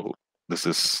 so this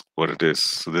is what it is.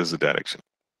 So this is the direction.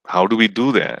 How do we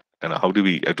do that? And how do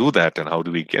we do that? And how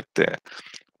do we get there?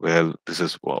 Well, this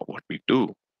is what we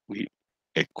do. We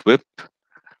equip,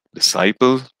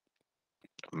 disciple,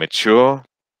 mature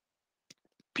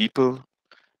people.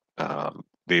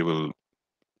 They will,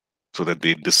 so that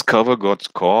they discover God's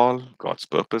call, God's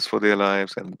purpose for their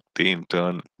lives, and they in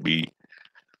turn be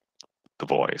the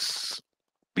voice,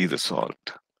 be the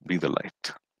salt, be the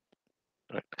light.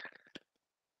 Right.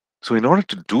 So in order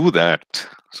to do that,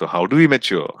 so how do we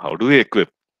mature? How do we equip?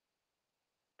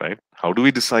 Right? How do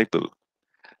we disciple?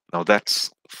 Now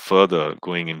that's further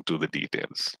going into the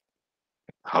details.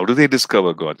 How do they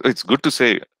discover God? It's good to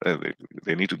say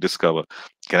they need to discover.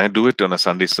 Can I do it on a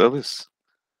Sunday service?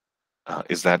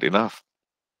 Is that enough?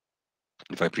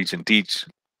 If I preach and teach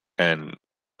and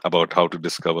about how to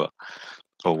discover,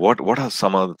 or what are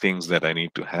some of the things that I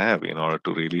need to have in order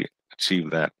to really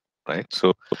achieve that, right?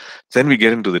 So then we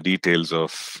get into the details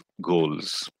of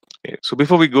goals. Okay. So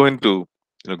before we go into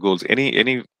goals,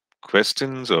 any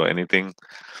questions or anything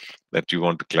that you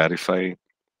want to clarify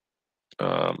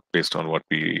based on what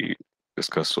we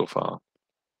discussed so far?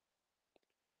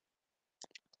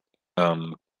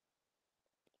 Um,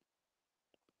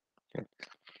 okay.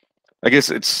 I guess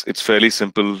it's fairly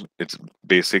simple. It's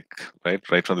basic, right?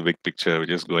 Right from the big picture, we're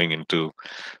just going into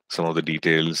some of the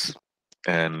details,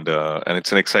 and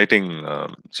it's an exciting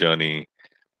journey,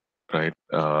 right?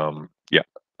 Yeah,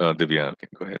 Divya, okay,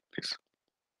 go ahead, please.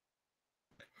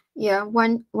 Yeah,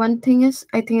 one thing is,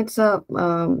 I think it's a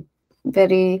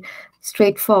very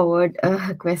straightforward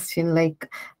question. Like,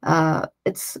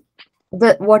 it's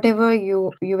the whatever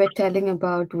you were telling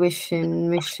about vision,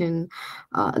 mission.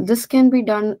 This can be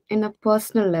done in a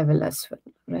personal level as well,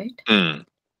 right? Mm,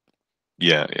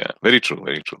 yeah, yeah, very true,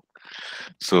 very true.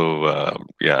 So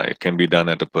yeah, it can be done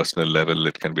at a personal level.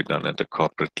 It can be done at a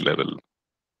corporate level.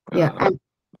 Yeah, Uh, and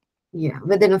yeah,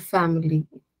 within a family.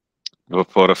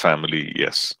 for a family,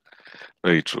 yes,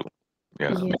 very true.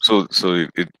 Yeah. Yeah, So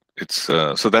it's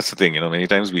so that's the thing. Many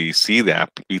times we see the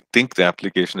app, we think the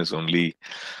application is only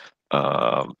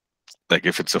um like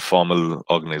if it's a formal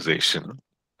organization,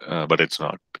 but it's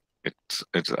not.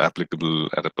 It's applicable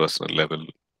at a personal level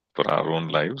for our own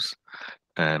lives,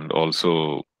 and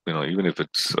also even if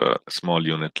it's a small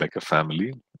unit like a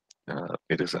family,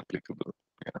 it is applicable.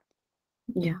 Yeah.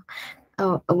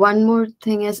 yeah. One more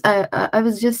thing is, I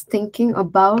was just thinking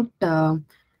about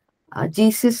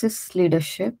Jesus's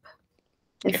leadership.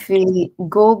 Okay. If we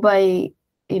go by,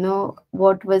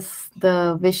 what was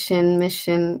the vision,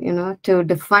 mission, to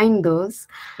define those,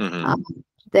 Hmm. um,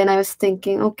 then I was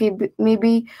thinking, okay,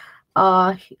 maybe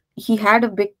he had a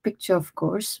big picture, of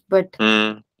course, but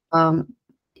Mm, um,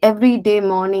 every day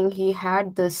morning he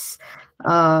had this,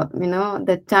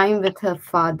 the time with her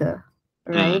father,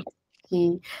 mm, right?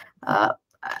 He uh,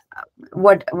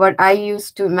 what I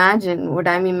used to imagine, what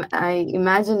I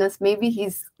imagine is maybe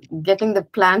he's getting the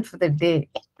plan for the day,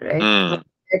 right? mm,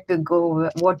 Where to go,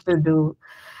 what to do,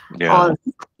 yeah. all,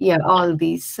 yeah, all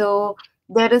these. So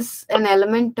there is an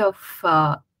element of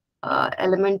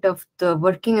the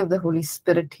working of the Holy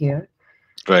Spirit here,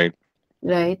 Right.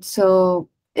 right? So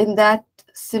in that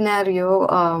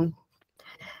scenario,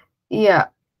 yeah,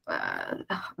 uh,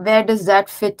 where does that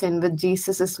fit in with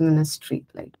Jesus's ministry,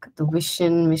 like the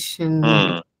vision, mission?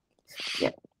 Mm.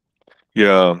 Yeah.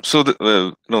 Yeah. So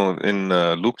no, in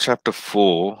Luke chapter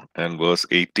 4 and verse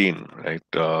 18, right?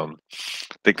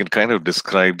 They can kind of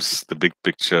describes the big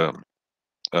picture,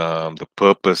 the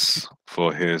purpose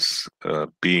for his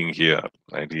being here.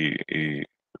 Right? He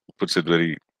puts it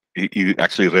very. He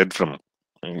actually read from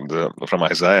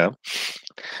Isaiah,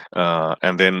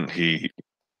 and then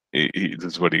this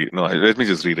is what he. No, let me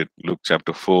just read it. Luke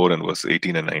chapter 4 and verse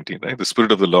 18 and 19. Right? The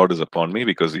Spirit of the Lord is upon me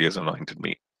because He has anointed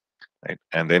me. Right?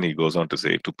 And then he goes on to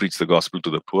say, to preach the gospel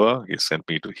to the poor. He has sent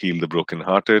me to heal the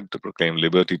brokenhearted, to proclaim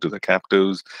liberty to the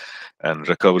captives, and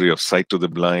recovery of sight to the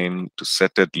blind, to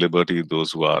set at liberty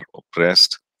those who are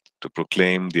oppressed, to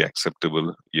proclaim the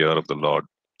acceptable year of the Lord.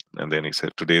 And then he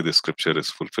said, today the scripture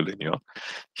is fulfilled in your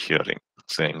hearing,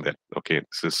 saying that, okay,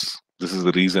 this is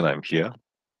the reason I'm here.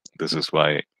 This is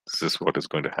why, this is what is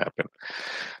going to happen,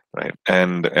 right?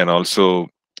 And also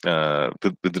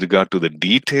with regard to the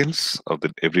details of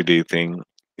the everyday thing,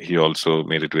 he also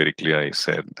made it very clear. He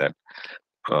said that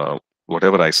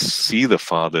whatever I see the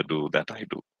Father do, that I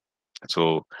do.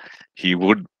 So he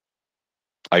would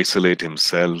isolate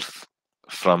himself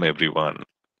from everyone,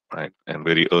 right? And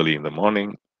very early in the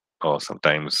morning, or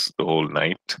sometimes the whole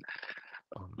night,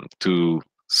 to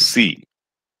see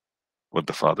what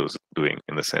the Father was doing,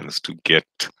 in the sense to get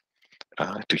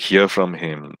to hear from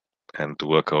him and to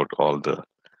work out all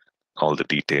the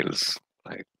details,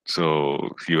 right? So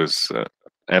he was,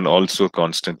 and also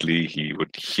constantly he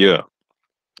would hear,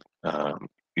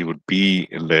 he would be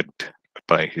led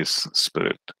by his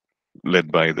Spirit,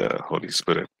 led by the Holy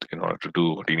Spirit in order to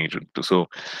do what he needed to do.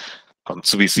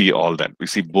 So we see all that. We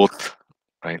see both,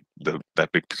 right?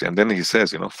 That big picture. And then he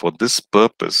says, for this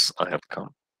purpose I have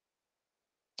come.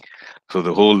 So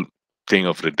the whole thing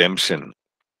of redemption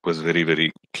was very,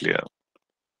 very clear.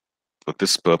 For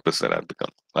this purpose that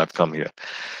I've come here.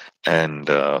 And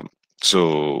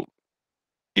so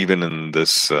even in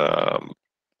this,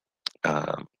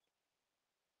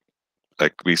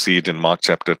 like we see it in Mark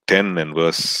chapter 10 and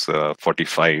verse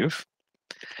 45.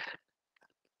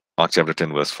 Mark chapter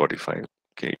 10, verse 45.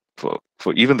 Okay.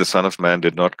 For even the Son of Man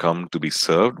did not come to be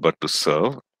served, but to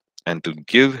serve, and to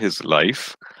give his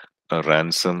life a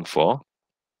ransom for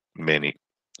many.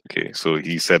 Okay, so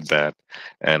he said that.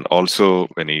 And also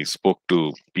when he spoke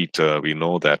to Peter, we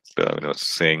know that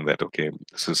saying that, okay,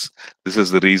 this is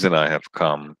the reason I have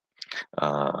come.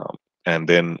 And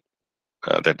then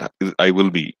that I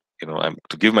will be, I'm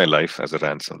to give my life as a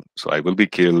ransom. So I will be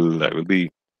killed,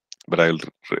 but I will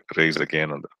raise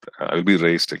again I will be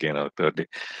raised again on the third day.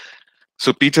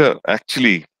 So Peter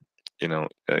actually, in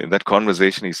that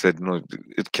conversation, he said, no,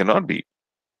 it cannot be.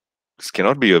 This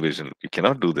cannot be a vision. You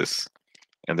cannot do this.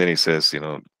 And then he says,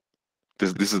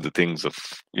 this is the things of,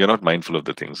 you're not mindful of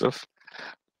the things of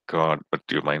God, but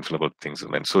you're mindful about things of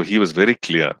men. So he was very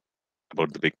clear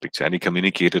about the big picture, and he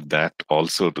communicated that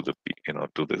also to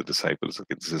the disciples.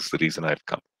 Okay, this is the reason I've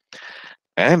come.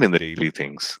 And in the daily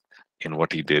things, in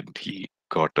what he did, he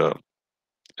got a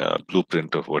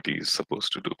blueprint of what he's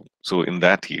supposed to do. So in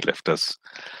that, he left us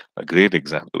a great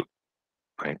example,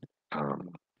 right?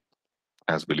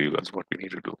 As believers, what we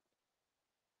need to do.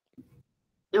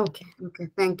 Okay.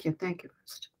 Thank you,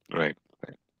 Pastor. Right.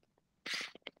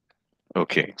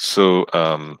 Okay. So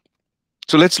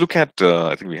so let's look at.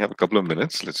 I think we have a couple of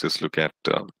minutes. Let's just look at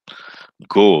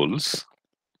goals.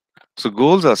 So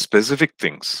goals are specific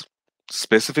things,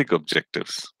 specific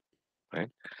objectives, right?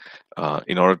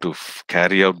 In order to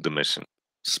carry out the mission,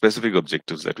 specific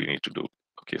objectives that we need to do.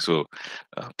 Okay, so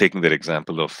taking that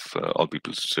example of All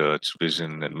People's Church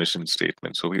vision and mission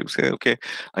statement. So we say, okay,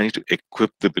 I need to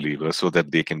equip the believer so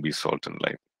that they can be salt and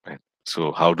light, right?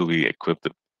 So how do we equip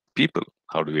the people?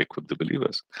 How do we equip the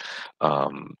believers?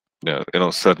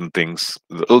 Certain things.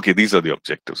 Okay, these are the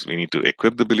objectives. We need to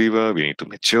equip the believer. We need to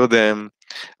mature them.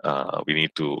 We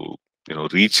need to,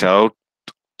 reach out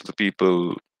to the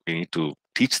people. We need to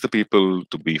teach the people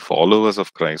to be followers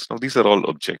of Christ. Now, these are all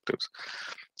objectives,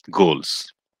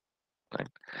 goals, right?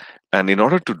 And in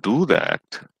order to do that,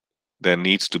 there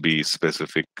needs to be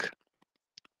specific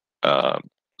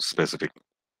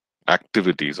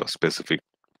activities or specific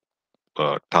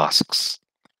tasks,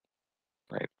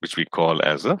 right, which we call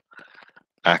as a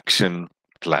action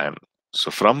plan.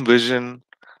 So from vision,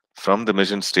 from the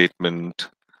mission statement,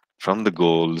 from the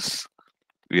goals,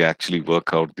 we actually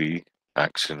work out the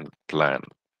action plan.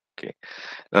 Okay.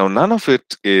 Now, none of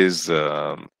it is,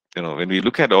 when we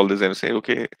look at all this and say,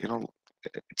 okay,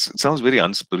 it sounds very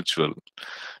unspiritual.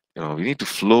 We need to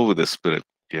flow with the Spirit.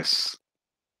 Yes,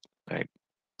 right.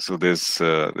 So there's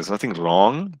nothing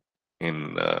wrong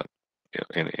in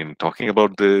in talking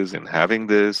about this and having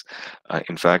this.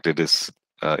 In fact, it is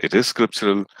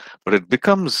scriptural, but it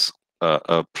becomes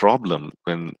a problem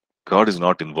when God is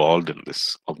not involved in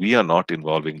this, or we are not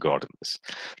involving God in this.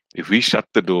 If we shut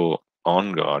the door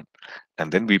on God,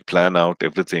 and then we plan out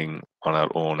everything on our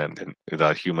own, and then with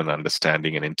our human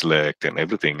understanding and intellect and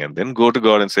everything, and then go to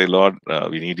God and say, Lord,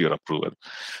 we need your approval,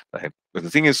 right? But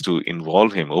the thing is to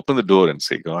involve Him, open the door and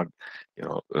say, God,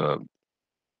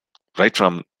 right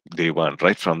from day one,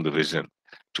 right from the vision,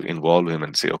 to involve Him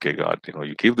and say, okay, God,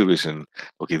 you gave the vision.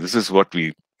 Okay, this is what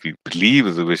we believe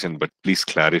is the vision, but please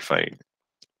clarify.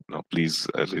 Please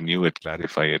renew it,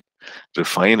 clarify it,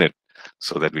 refine it,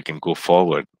 so that we can go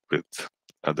forward with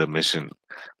the mission,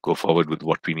 go forward with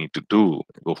what we need to do,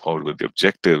 go forward with the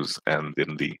objectives, and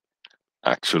then the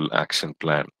actual action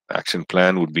plan. Action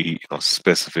plan would be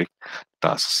specific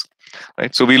tasks,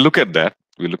 right? So we look at that.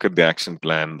 We look at the action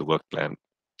plan, the work plan,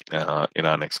 in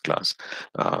our next class.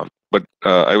 But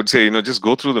I would say, just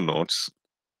go through the notes,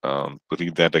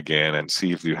 read that again, and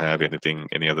see if you have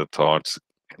any other thoughts,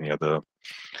 any other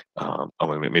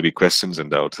or maybe questions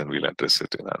and doubts, and we'll address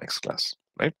it in our next class,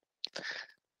 right?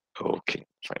 Okay,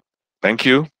 fine. Thank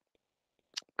you.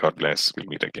 God bless. We'll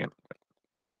meet again.